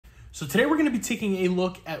So today we're going to be taking a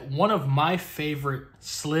look at one of my favorite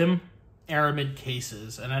slim Aramid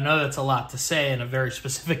cases. And I know that's a lot to say in a very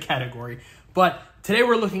specific category, but today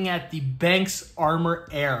we're looking at the Benks Armor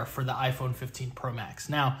Air for the iPhone 15 Pro Max.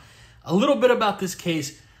 Now, a little bit about this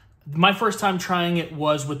case. My first time trying it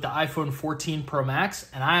was with the iPhone 14 Pro Max,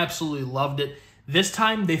 and I absolutely loved it. This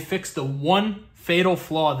time they fixed the one fatal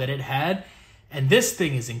flaw that it had, and this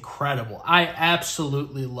thing is incredible. I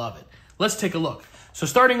absolutely love it. Let's take a look. So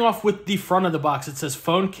starting off with the front of the box, it says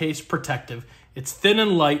phone case protective. It's thin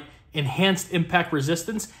and light, enhanced impact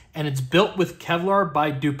resistance, and it's built with Kevlar by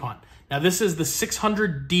DuPont. Now this is the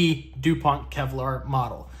 600D DuPont Kevlar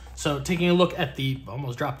model. So taking a look at the,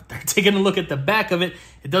 almost dropped it there, taking a look at the back of it,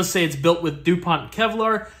 it does say it's built with DuPont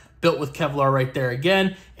Kevlar, built with Kevlar right there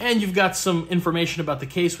again, and you've got some information about the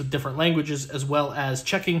case with different languages, as well as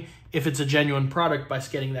checking if it's a genuine product by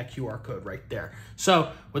scanning that QR code right there.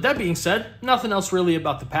 So with that being said, nothing else really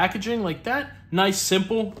about the packaging like that. Nice,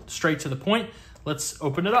 simple, straight to the point. Let's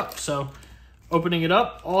open it up. So opening it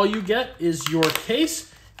up, all you get is your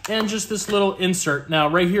case and just this little insert. Now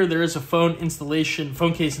right here, there is a phone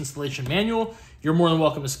case installation manual. You're more than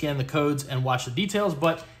welcome to scan the codes and watch the details,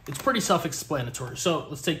 but it's pretty self-explanatory. So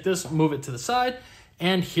let's take this, move it to the side,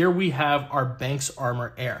 and here we have our Benks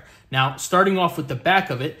Armor Air. Now, starting off with the back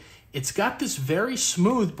of it, it's got this very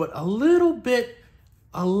smooth, but a little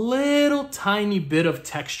tiny bit of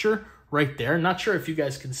texture right there. Not sure if you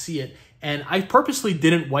guys can see it. And I purposely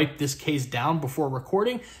didn't wipe this case down before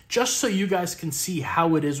recording, just so you guys can see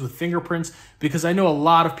how it is with fingerprints, because I know a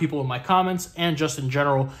lot of people in my comments and just in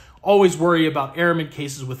general always worry about Aramid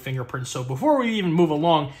cases with fingerprints. So before we even move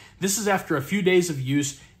along, this is after a few days of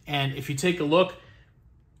use, and if you take a look,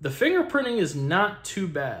 the fingerprinting is not too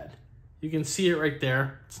bad. You can see it right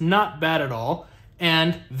there. It's not bad at all,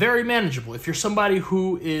 and very manageable. If you're somebody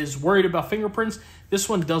who is worried about fingerprints, this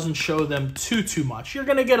one doesn't show them too much. You're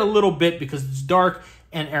gonna get a little bit because it's dark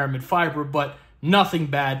and Aramid fiber, but nothing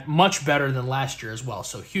bad, much better than last year as well.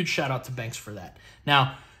 So huge shout out to Benks for that.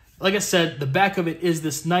 Now, like I said, the back of it is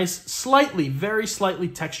this nice, very slightly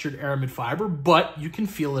textured Aramid fiber, but you can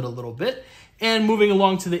feel it a little bit. And moving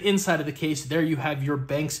along to the inside of the case, there you have your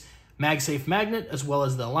Benks MagSafe magnet, as well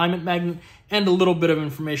as the alignment magnet, and a little bit of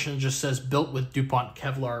information just says built with DuPont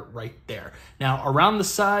Kevlar right there. Now, around the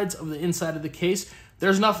sides of the inside of the case,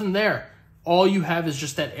 there's nothing there. All you have is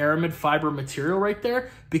just that Aramid fiber material right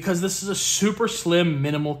there, because this is a super slim,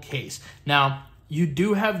 minimal case. Now, you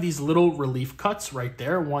do have these little relief cuts right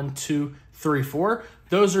there, 1, 2, 3, 4.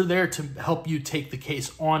 Those are there to help you take the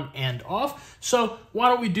case on and off. So why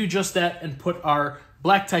don't we do just that and put our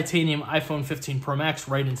black titanium iPhone 15 Pro Max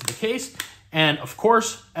right into the case. And of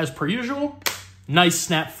course, as per usual, nice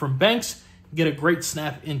snap from Benks. Get a great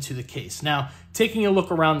snap into the case. Now, taking a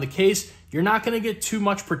look around the case, you're not going to get too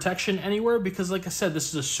much protection anywhere because, like I said, this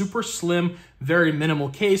is a super slim, very minimal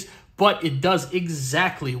case, but it does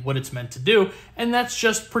exactly what it's meant to do, and that's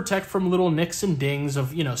just protect from little nicks and dings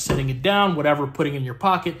of, you know, setting it down, whatever, putting in your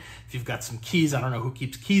pocket. If you've got some keys, I don't know who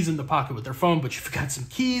keeps keys in the pocket with their phone, but if you've got some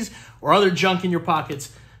keys or other junk in your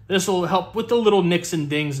pockets, this will help with the little nicks and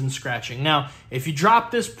dings and scratching. Now, if you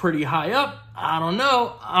drop this pretty high up, I don't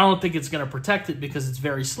know. I don't think it's going to protect it because it's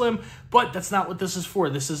very slim, but that's not what this is for.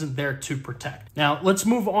 This isn't there to protect. Now, let's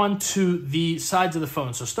move on to the sides of the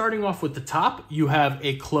phone. So starting off with the top, you have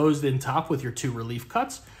a closed-in top with your 2 relief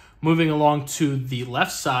cuts. Moving along to the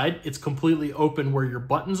left side, it's completely open where your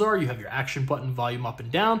buttons are. You have your action button, volume up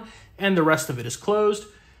and down, and the rest of it is closed.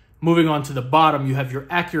 Moving on to the bottom, you have your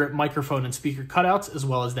accurate microphone and speaker cutouts, as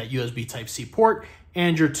well as that USB Type-C port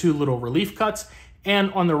and your 2 little relief cuts.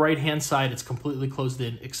 And on the right-hand side, it's completely closed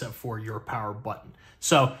in except for your power button.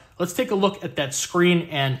 So let's take a look at that screen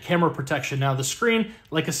and camera protection. Now the screen,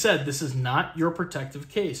 like I said, this is not your protective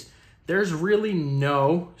case. There's really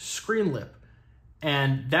no screen lip.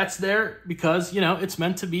 And that's there because, you know, it's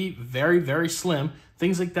meant to be very slim.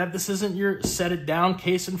 Things like that. This isn't your set it down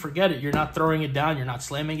case and forget it. You're not throwing it down. You're not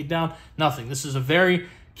slamming it down. Nothing. This is a very,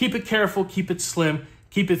 keep it careful, keep it slim,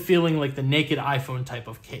 keep it feeling like the naked iPhone type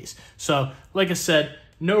of case. So, like I said,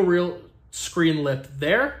 no real screen lip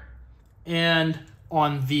there. And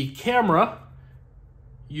on the camera,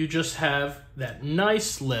 you just have that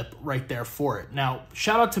nice lip right there for it. Now,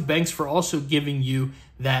 shout out to Benks for also giving you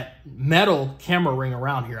that metal camera ring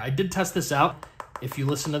around here. I did test this out. If you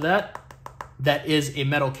listen to that, that is a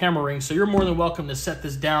metal camera ring. So you're more than welcome to set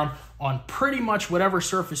this down on pretty much whatever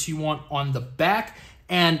surface you want on the back.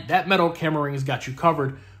 And that metal camera ring has got you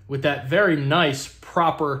covered with that very nice,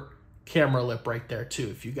 proper camera lip right there too.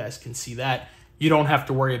 If you guys can see that, you don't have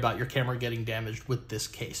to worry about your camera getting damaged with this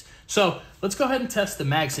case. So let's go ahead and test the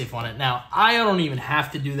MagSafe on it. Now, I don't even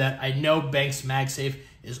have to do that. I know Benks MagSafe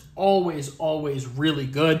is always really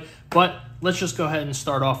good, but let's just go ahead and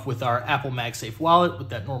start off with our Apple MagSafe wallet with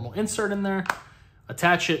that normal insert in there.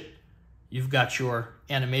 Attach it. You've got your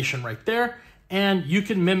animation right there, and you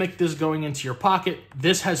can mimic this going into your pocket.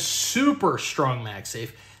 This has super strong MagSafe.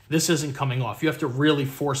 This isn't coming off. You have to really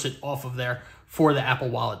force it off of there for the Apple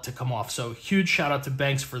Wallet to come off. So huge shout out to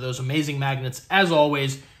Benks for those amazing magnets. As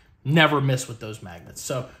always, never miss with those magnets.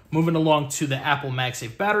 So moving along to the Apple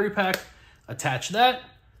MagSafe battery pack, attach that.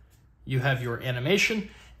 You have your animation,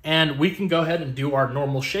 and we can go ahead and do our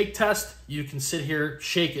normal shake test. You can sit here,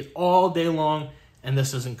 shake it all day long, and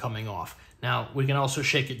this isn't coming off. Now, we can also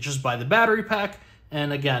shake it just by the battery pack,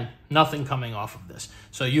 and again, nothing coming off of this.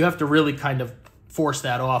 So you have to really kind of force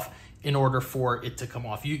that off in order for it to come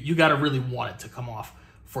off. You got to really want it to come off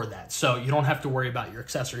for that. So you don't have to worry about your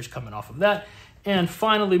accessories coming off of that. And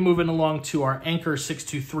finally, moving along to our Anker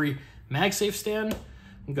 623 MagSafe stand.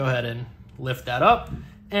 Go ahead and lift that up,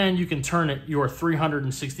 and you can turn it your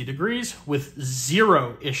 360 degrees with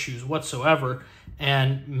zero issues whatsoever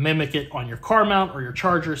and mimic it on your car mount or your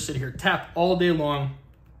charger. Sit here, tap all day long,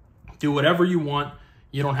 do whatever you want.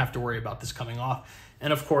 You don't have to worry about this coming off.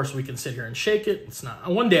 And of course, we can sit here and shake it. It's not.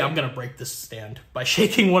 One day I'm gonna break this stand by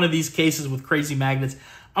shaking one of these cases with crazy magnets.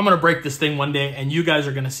 I'm gonna break this thing one day, and you guys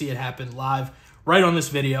are gonna see it happen live right on this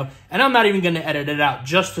video. And I'm not even gonna edit it out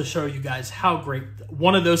just to show you guys how great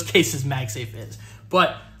one of those cases MagSafe is.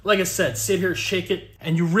 But like I said, sit here, shake it,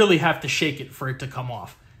 and you really have to shake it for it to come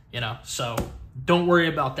off, you know? So don't worry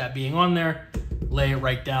about that being on there. Lay it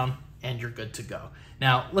right down, and you're good to go.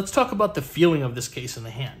 Now, let's talk about the feeling of this case in the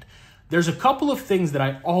hand. There's a couple of things that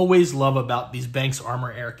I always love about these Benks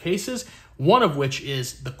Armor Air cases, one of which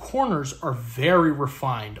is the corners are very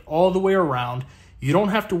refined all the way around. You don't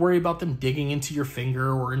have to worry about them digging into your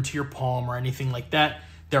finger or into your palm or anything like that.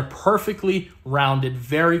 They're perfectly rounded,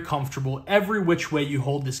 very comfortable. Every which way you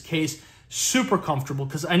hold this case, super comfortable,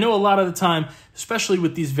 because I know a lot of the time, especially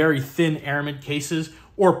with these very thin aramid cases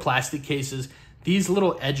or plastic cases, these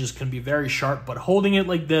little edges can be very sharp, but holding it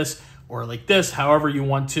like this or like this, however you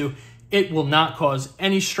want to, it will not cause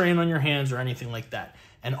any strain on your hands or anything like that.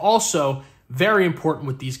 And also, very important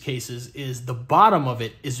with these cases is the bottom of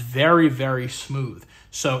it is very smooth.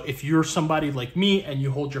 So if you're somebody like me and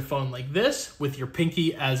you hold your phone like this with your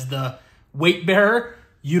pinky as the weight bearer,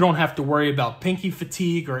 you don't have to worry about pinky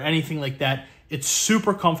fatigue or anything like that. It's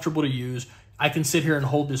super comfortable to use. I can sit here and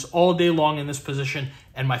hold this all day long in this position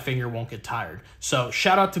and my finger won't get tired. So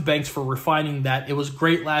shout out to Benks for refining that. It was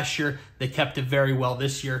great last year. They kept it very well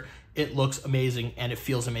this year. It looks amazing and it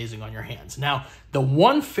feels amazing on your hands. Now, the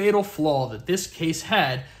one fatal flaw that this case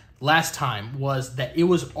had last time was that it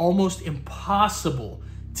was almost impossible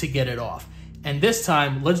to get it off. And this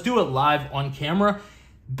time, let's do it live on camera.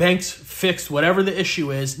 Benks fixed whatever the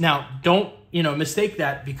issue is. Now, don't, mistake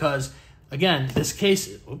that, because again, this case,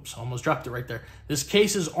 oops, almost dropped it right there. This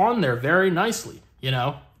case is on there very nicely,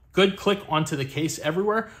 good click onto the case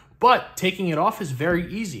everywhere, but taking it off is very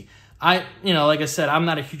easy. Like I said, I'm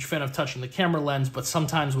not a huge fan of touching the camera lens, but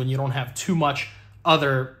sometimes when you don't have too much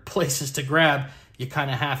other places to grab, you kind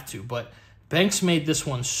of have to. But Benks made this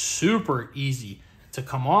one super easy to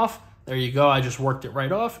come off. There you go. I just worked it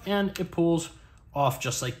right off, and it pulls off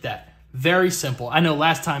just like that. Very simple. I know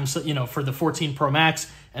last time, for the 14 Pro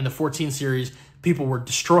Max and the 14 series, people were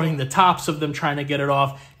destroying the tops of them trying to get it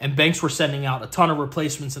off, and Benks were sending out a ton of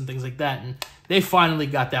replacements and things like that, and they finally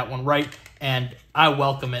got that one right, and I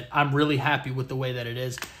welcome it. I'm really happy with the way that it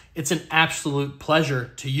is. It's an absolute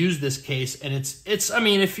pleasure to use this case, and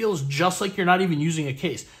it feels just like you're not even using a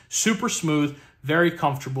case. Super smooth, very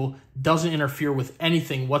comfortable, doesn't interfere with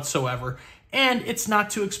anything whatsoever, and it's not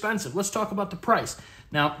too expensive. Let's talk about the price.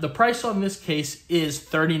 Now, the price on this case is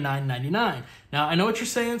 $39.99. Now, I know what you're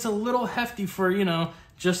saying. It's a little hefty for,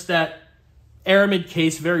 just that aramid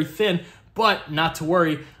case, very thin, but not to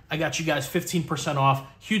worry. I got you guys 15% off.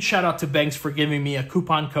 Huge shout out to Benks for giving me a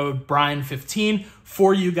coupon code Brian15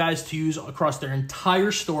 for you guys to use across their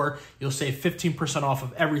entire store. You'll save 15% off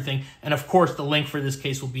of everything. And of course, the link for this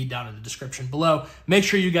case will be down in the description below. Make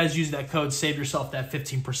sure you guys use that code, save yourself that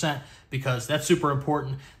 15%, because that's super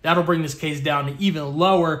important. That'll bring this case down to even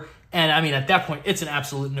lower. And at that point, it's an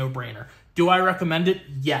absolute no-brainer. Do I recommend it?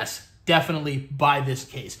 Yes, definitely buy this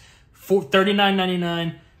case. For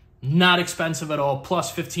 $39.99. Not expensive at all,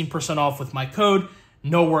 plus 15% off with my code.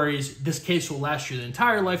 No worries. This case will last you the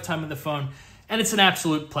entire lifetime of the phone, and it's an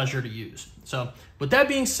absolute pleasure to use. So with that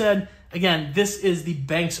being said, again, this is the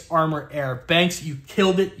Benks Armor Air. Benks, you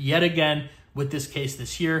killed it yet again with this case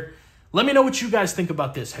this year. Let me know what you guys think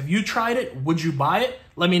about this. Have you tried it? Would you buy it?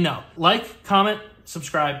 Let me know. Like, comment,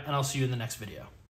 subscribe, and I'll see you in the next video.